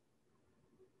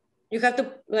 You have to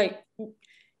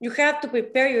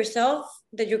prepare yourself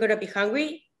that you're gonna be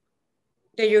hungry,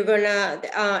 that you're gonna,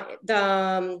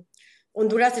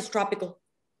 Honduras is tropical,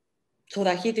 so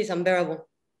the heat is unbearable.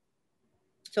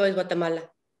 So is Guatemala.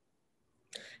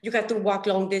 You have to walk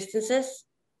long distances.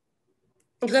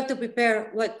 You have to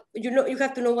prepare you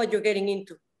have to know what you're getting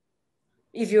into.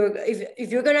 If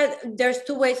you're gonna, there's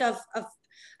two ways of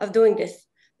doing this.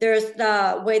 There's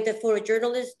the way that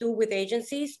photojournalists do with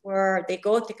agencies, where they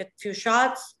go take a few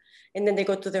shots and then they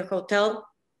go to their hotel.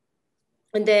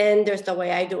 And then there's the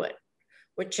way I do it,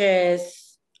 which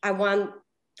is I want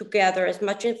to gather as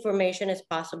much information as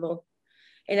possible.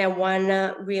 And I want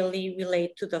to really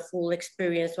relate to the full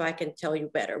experience so I can tell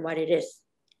you better what it is.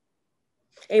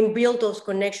 And build those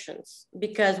connections,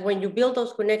 because when you build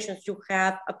those connections, you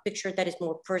have a picture that is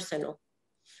more personal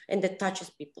and that touches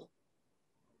people.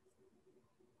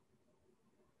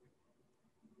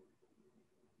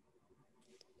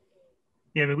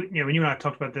 Yeah, but when you and I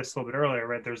talked about this a little bit earlier,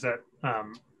 right? There's that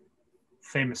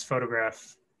famous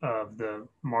photograph of the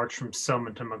march from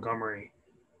Selma to Montgomery,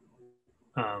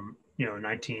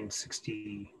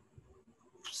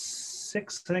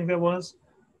 1966, I think that was,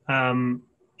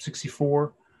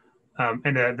 64.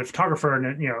 And the photographer, and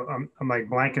I'm like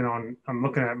blanking on, I'm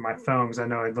looking at my phone because I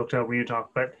know I looked up when you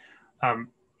talked, but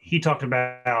he talked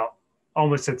about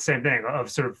almost the same thing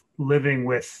of sort of living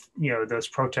with, those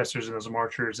protesters and those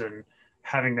marchers and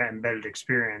having that embedded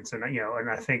experience. And, and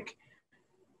I think,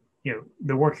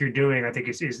 the work you're doing, I think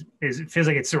is it feels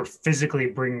like it's sort of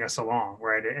physically bringing us along,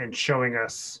 right? And showing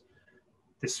us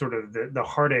this sort of the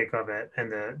heartache of it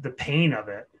and the pain of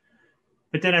it.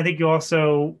 But then I think you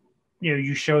also,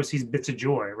 you show us these bits of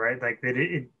joy, right? Like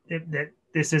that that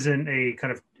this isn't a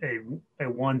kind of a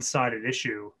one-sided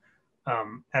issue,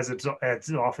 as it's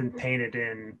often painted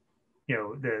in,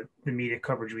 the media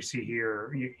coverage we see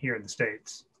here in the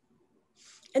States.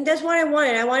 And that's what I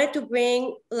wanted. I wanted to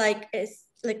bring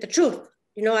the truth.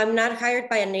 I'm not hired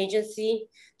by an agency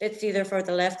that's either for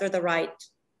the left or the right.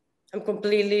 I'm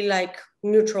completely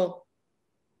neutral.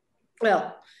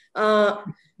 Well, but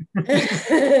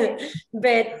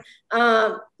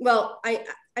I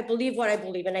believe what I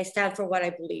believe and I stand for what I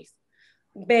believe.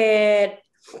 But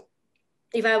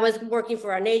if I was working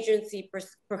for an agency,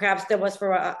 perhaps that was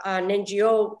for an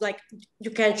NGO,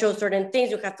 you can't show certain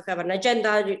things, you have to have an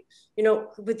agenda.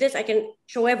 With this, I can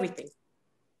show everything.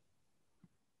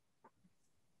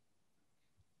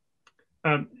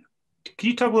 Can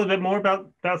you talk a little bit more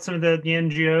about some of the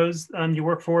NGOs you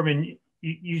work for? I mean,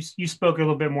 you spoke a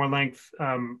little bit more length.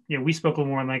 We spoke a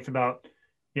little more in length about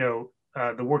the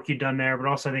work you've done there, but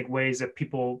also I think ways that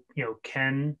people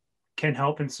can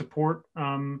help and support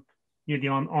the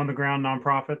on the ground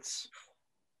nonprofits.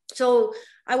 So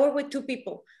I work with two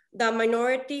people: the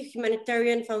Minority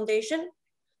Humanitarian Foundation,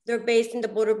 They're based in the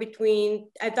border between,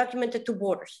 I've documented two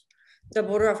borders, the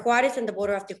border of Juarez and the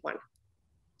border of Tijuana.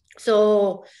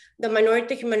 So the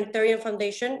Minority Humanitarian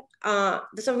Foundation,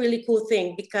 that's a really cool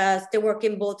thing because they work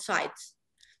in both sides.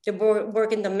 They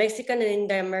work in the Mexican and in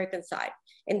the American side.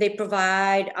 And they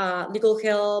provide legal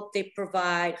help, they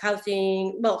provide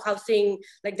housing,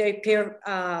 like they pair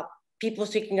people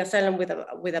seeking asylum with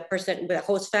a person, with a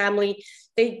host family.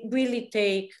 They really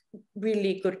take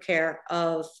really good care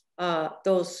of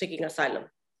those seeking asylum.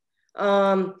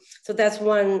 So that's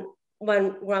one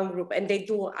group, and they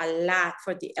do a lot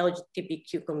for the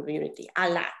LGBTQ community, a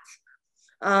lot.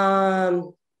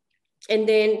 And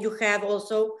then you have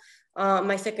also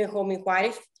my second home in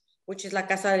Juarez, which is La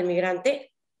Casa del Migrante,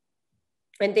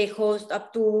 and they host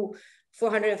up to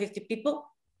 450 people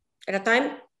at a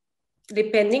time,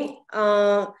 depending.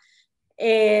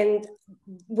 And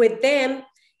with them,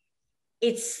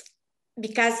 it's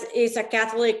because it's a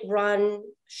Catholic-run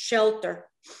shelter,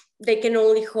 they can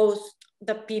only host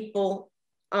the people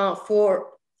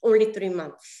for only 3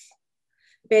 months,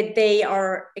 but they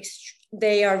are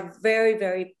very,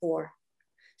 very poor.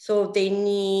 So they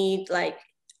need like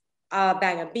a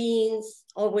bag of beans,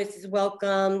 always is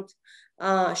welcomed,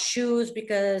 shoes,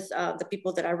 because the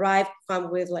people that arrive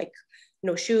come with like,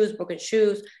 shoes, broken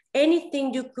shoes,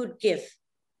 anything you could give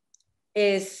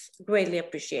is greatly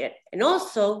appreciated. And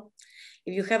also,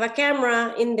 if you have a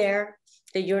camera in there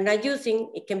that you're not using,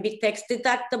 it can be tax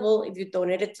deductible if you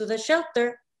donate it to the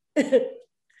shelter.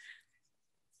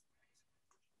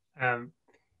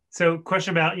 So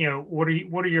question about, what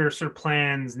are your sort of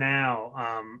plans now,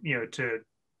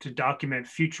 to document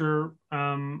future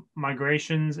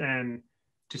migrations and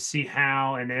to see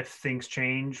how and if things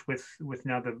change with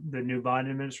now the new Biden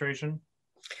administration?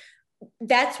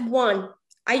 That's one.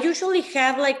 I usually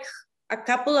have like a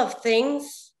couple of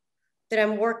things that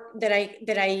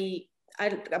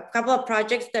a couple of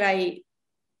projects that I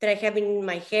have in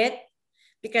my head,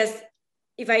 because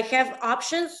if I have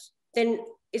options, then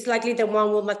it's likely that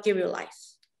one will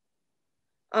materialize.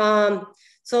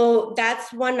 So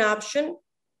that's one option.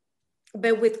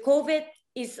 But with COVID,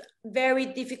 it's very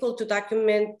difficult to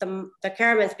document the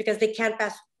caravans because they can't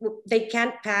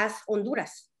pass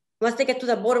Honduras. Once they get to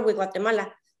the border with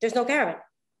Guatemala, there's no caravan.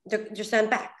 They're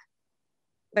sent back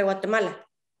by Guatemala.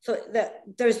 So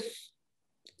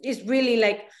it's really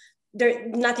like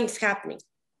nothing's happening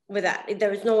with that.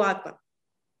 There is no outcome.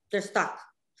 They're stuck.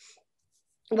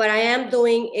 What I am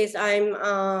doing is I'm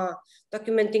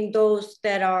documenting those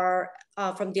that are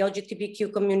from the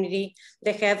LGBTQ community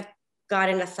that have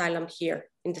gotten asylum here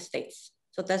in the States.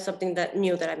 So that's something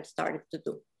new that I'm starting to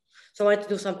do. So I wanted to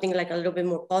do something like a little bit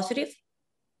more positive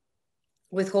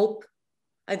with hope.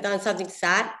 I've done something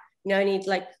sad. Now I need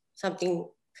like something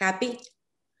happy.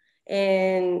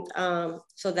 And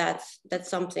so that's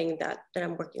something that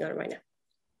I'm working on right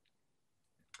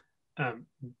now.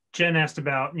 Jen asked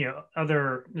about,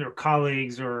 other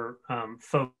colleagues or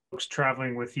folks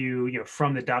traveling with you,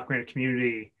 from the documented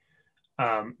community,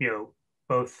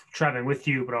 both traveling with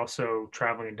you, but also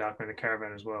traveling and documenting the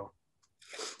caravan as well.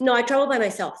 No, I travel by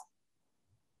myself.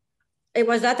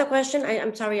 Was that the question?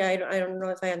 I'm sorry, I don't know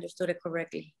if I understood it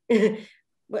correctly.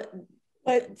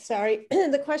 But sorry,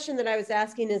 the question that I was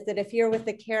asking is that if you're with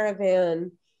the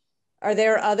caravan, are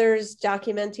there others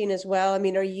documenting as well? I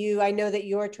mean, I know that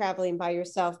you're traveling by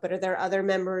yourself, but are there other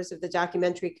members of the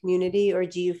documentary community, or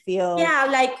do you feel? Yeah,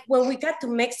 like when we got to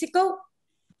Mexico,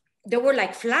 there were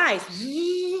like flies.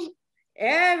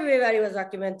 Everybody was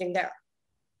documenting there.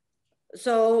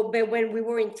 So, but when we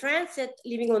were in transit,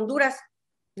 leaving Honduras,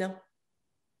 no.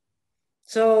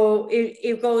 So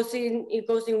it goes in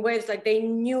waves. Like they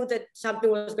knew that something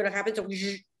was going to happen. So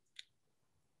if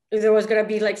there was going to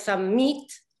be like some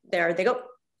meat, there they go.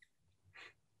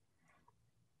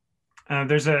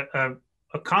 There's a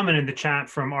comment in the chat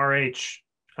from RH,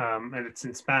 and it's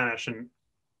in Spanish, and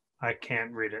I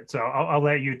can't read it. So I'll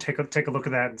let you take a look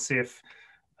at that and see if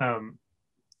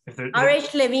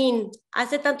RH Levin,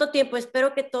 hace tanto tiempo,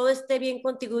 espero que todo esté bien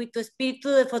contigo y tu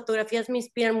espíritu de fotografías me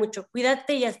inspiran mucho.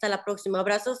 Cuídate y hasta la próxima.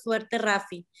 Abrazos, suerte,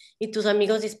 Rafi. Y tus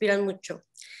amigos inspiran mucho.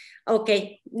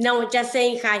 Okay, no, just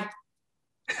saying hi.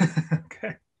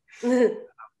 Okay.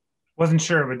 Wasn't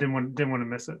sure, but didn't want to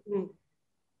miss it.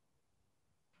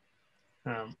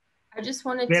 I just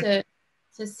wanted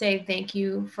to say thank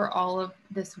you for all of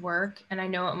this work, and I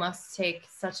know it must take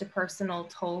such a personal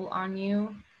toll on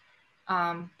you.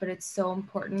 But it's so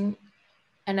important.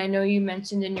 And I know you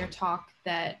mentioned in your talk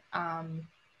that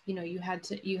you had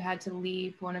to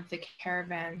leave one of the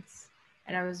caravans,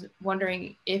 and I was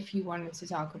wondering if you wanted to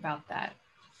talk about that.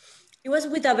 It was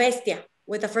with the Bestia,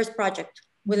 with the first project,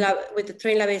 with the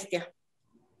train La Bestia.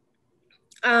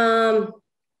 I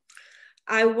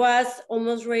was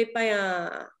almost raped by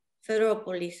a federal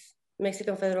police,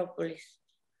 Mexican federal police.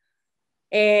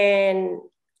 And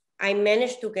I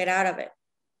managed to get out of it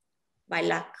by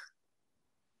luck.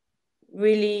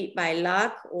 Really by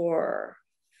luck or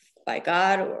by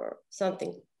God or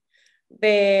something.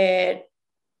 But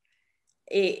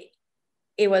it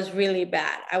was really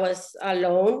bad. I was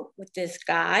alone with this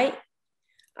guy.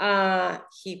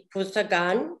 He puts a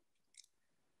gun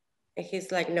and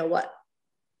he's like, you know what?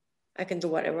 I can do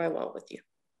whatever I want with you.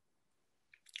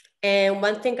 And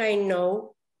one thing I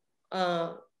know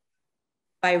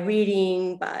by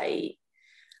reading, by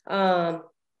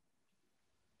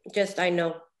just I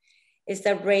know, is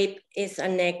that rape is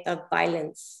an act of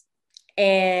violence.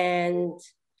 And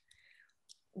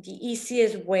the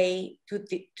easiest way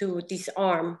to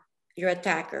disarm your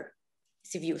attacker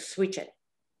is if you switch it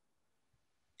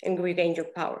and regain your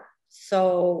power.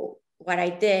 So what I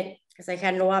did, because I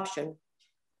had no option,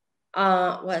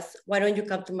 was, why don't you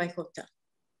come to my hotel?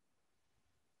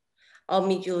 I'll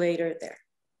meet you later there.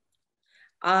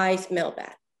 I smell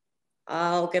bad.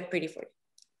 I'll get pretty for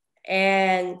you.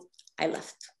 And I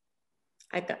left.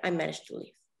 I managed to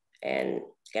leave and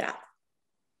get out.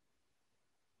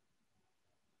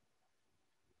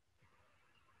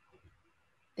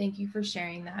 Thank you for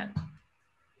sharing that.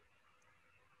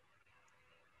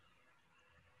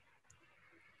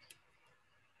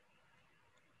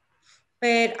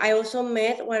 But I also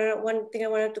met, one thing I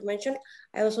wanted to mention,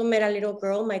 I also met a little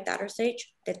girl, my daughter's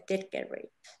age, that did get raped.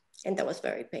 And that was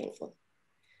very painful.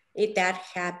 That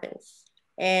happens.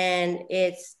 And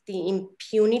it's the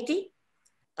impunity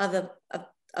of the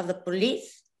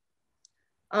police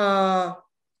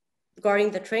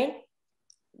guarding the train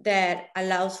that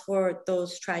allows for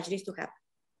those tragedies to happen.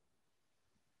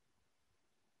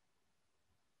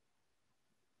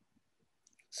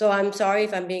 So I'm sorry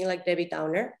if I'm being like Debbie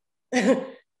Downer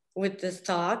with this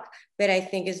talk, but I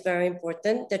think it's very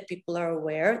important that people are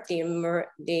aware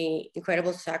the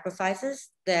incredible sacrifices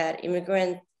that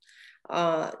immigrants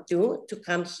do to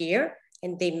come here,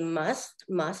 and they must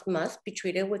be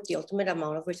treated with the ultimate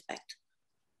amount of respect.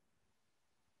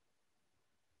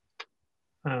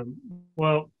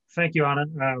 Well, thank you, Ana.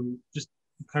 Just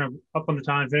kind of up on the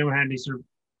time, if anyone had any sort of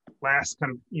last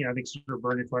kind of, I think sort of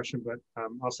burning question, but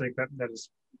I'll say that is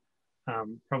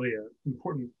probably an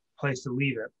important place to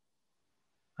leave it.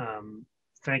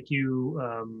 Thank you.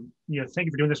 Thank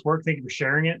you for doing this work. Thank you for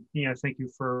sharing it. Thank you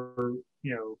for,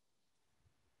 thank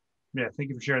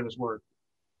you for sharing this work.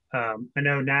 I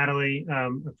know Natalie,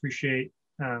 appreciate,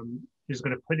 is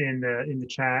going to put in the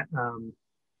chat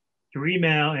your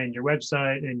email and your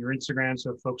website and your Instagram,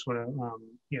 so if folks want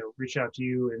to reach out to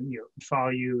you and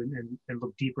follow you and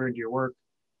look deeper into your work.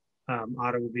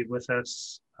 Ada will be with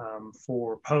us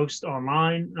for Post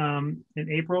online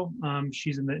in April.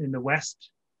 She's in the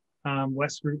West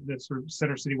group, that's sort of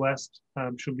Center City West.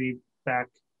 She'll be back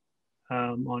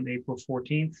on April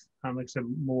 14th. Like I said,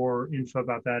 more info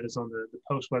about that is on the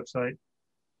Post website.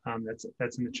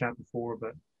 That's in the chat before,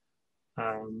 but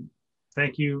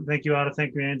thank you, Ada,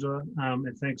 thank you, Angela,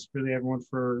 and thanks really everyone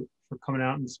for coming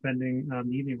out and spending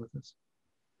the evening with us.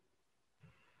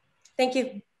 Thank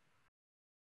you.